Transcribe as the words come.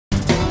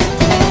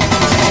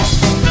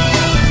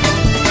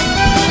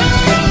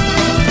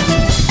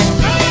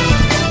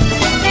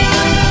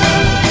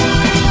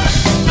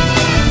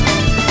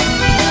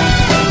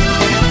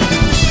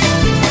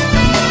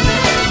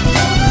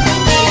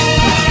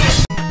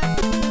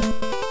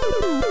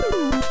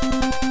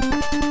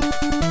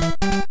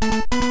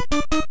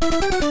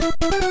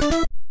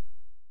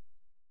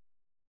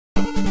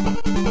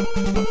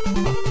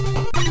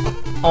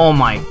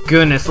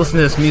goodness, listen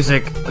to this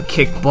music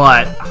kick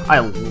butt. I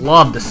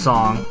love this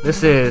song.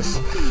 This is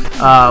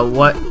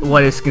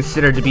what is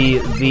considered to be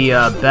the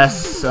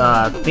best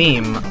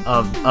theme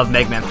of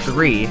Mega Man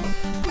 3.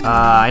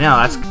 I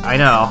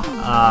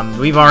know.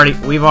 We've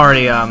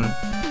already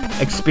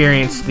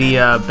experienced the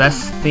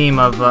best theme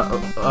of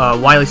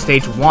Wily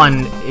Stage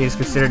 1 is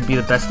considered to be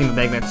the best theme of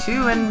Mega Man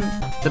 2, and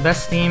the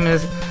best theme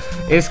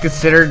is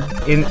considered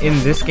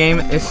in this game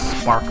is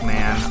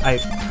Sparkman.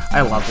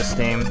 I love this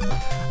theme.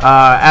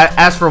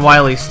 As for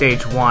Wily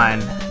Stage 1,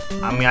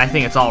 I mean, I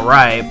think it's all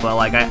right, but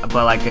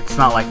it's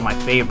not like my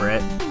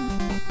favorite.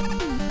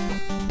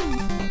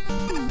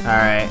 All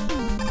right.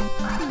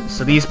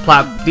 So these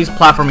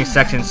platforming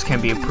sections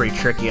can be pretty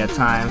tricky at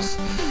times.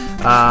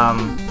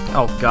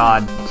 Oh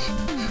God.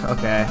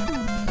 Okay.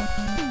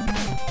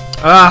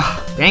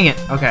 Dang it.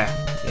 Okay.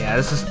 Yeah,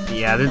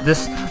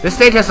 this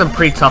stage has some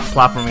pretty tough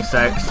platforming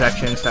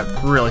sections that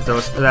really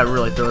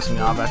throws me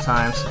off at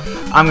times.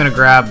 I'm gonna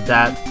grab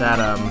that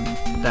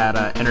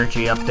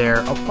energy up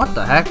there. Oh, what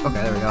the heck?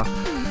 Okay, there we go.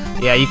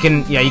 Yeah, you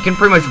can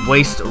pretty much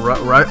waste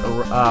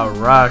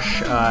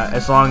Rush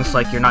as long as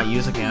like you're not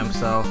using him.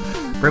 So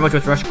pretty much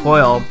with Rush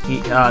Coil,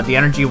 the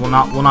energy will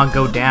not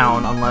go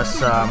down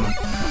unless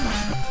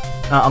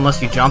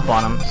you jump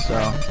on him. So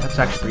that's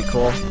actually pretty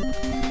cool.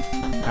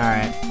 All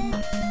right.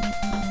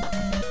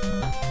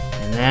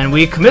 And then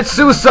we commit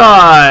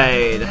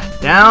suicide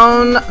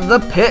down the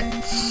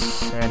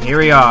pits, and here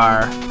we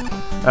are.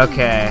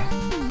 Okay,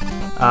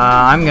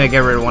 I'm gonna get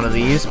rid of one of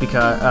these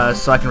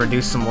because so I can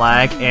reduce some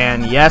lag.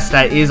 And yes,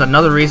 that is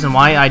another reason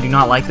why I do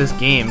not like this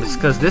game. It's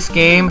because this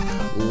game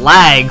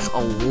lags a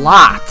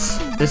lot.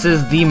 This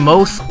is the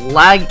most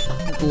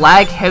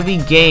lag-heavy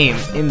game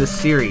in the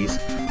series.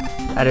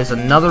 That is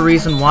another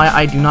reason why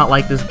I do not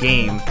like this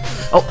game.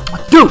 Oh,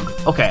 dude!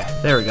 Okay,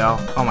 there we go.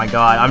 Oh my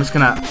God, I'm just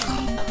gonna.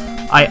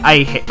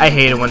 I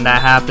hate it when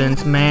that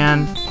happens,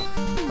 man.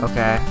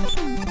 Okay.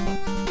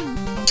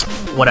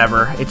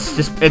 Whatever.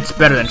 It's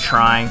better than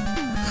trying.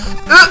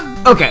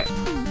 Okay.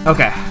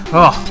 Okay.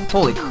 Oh,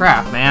 holy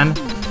crap, man.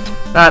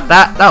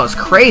 That was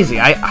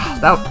crazy.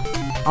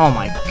 Oh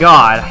my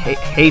God. I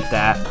hate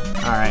that.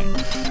 All right.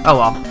 Oh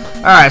well.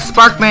 All right.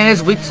 Sparkman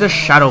is weak to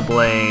Shadow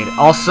Blade.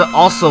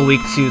 Also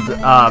weak to the,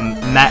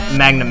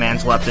 Magna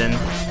Man's weapon.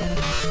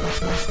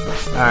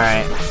 All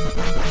right.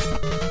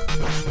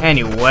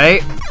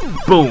 Anyway.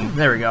 Boom!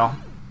 There we go.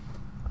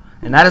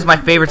 And that is my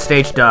favorite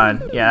stage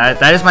done. Yeah,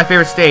 that is my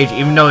favorite stage,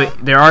 even though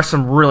there are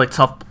some really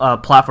tough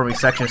platforming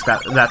sections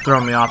that throw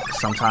me off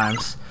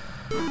sometimes.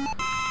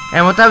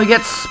 And with that, we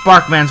get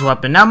Sparkman's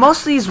weapon. Now,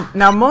 most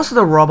of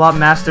the Robot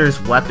Master's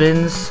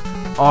weapons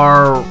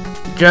are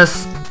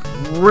just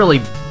really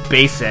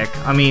basic.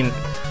 I mean,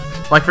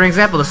 like for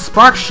example, the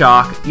Spark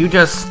Shock, you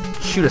just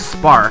shoot a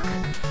spark,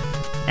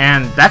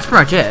 and that's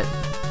pretty much it.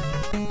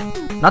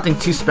 Nothing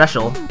too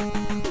special.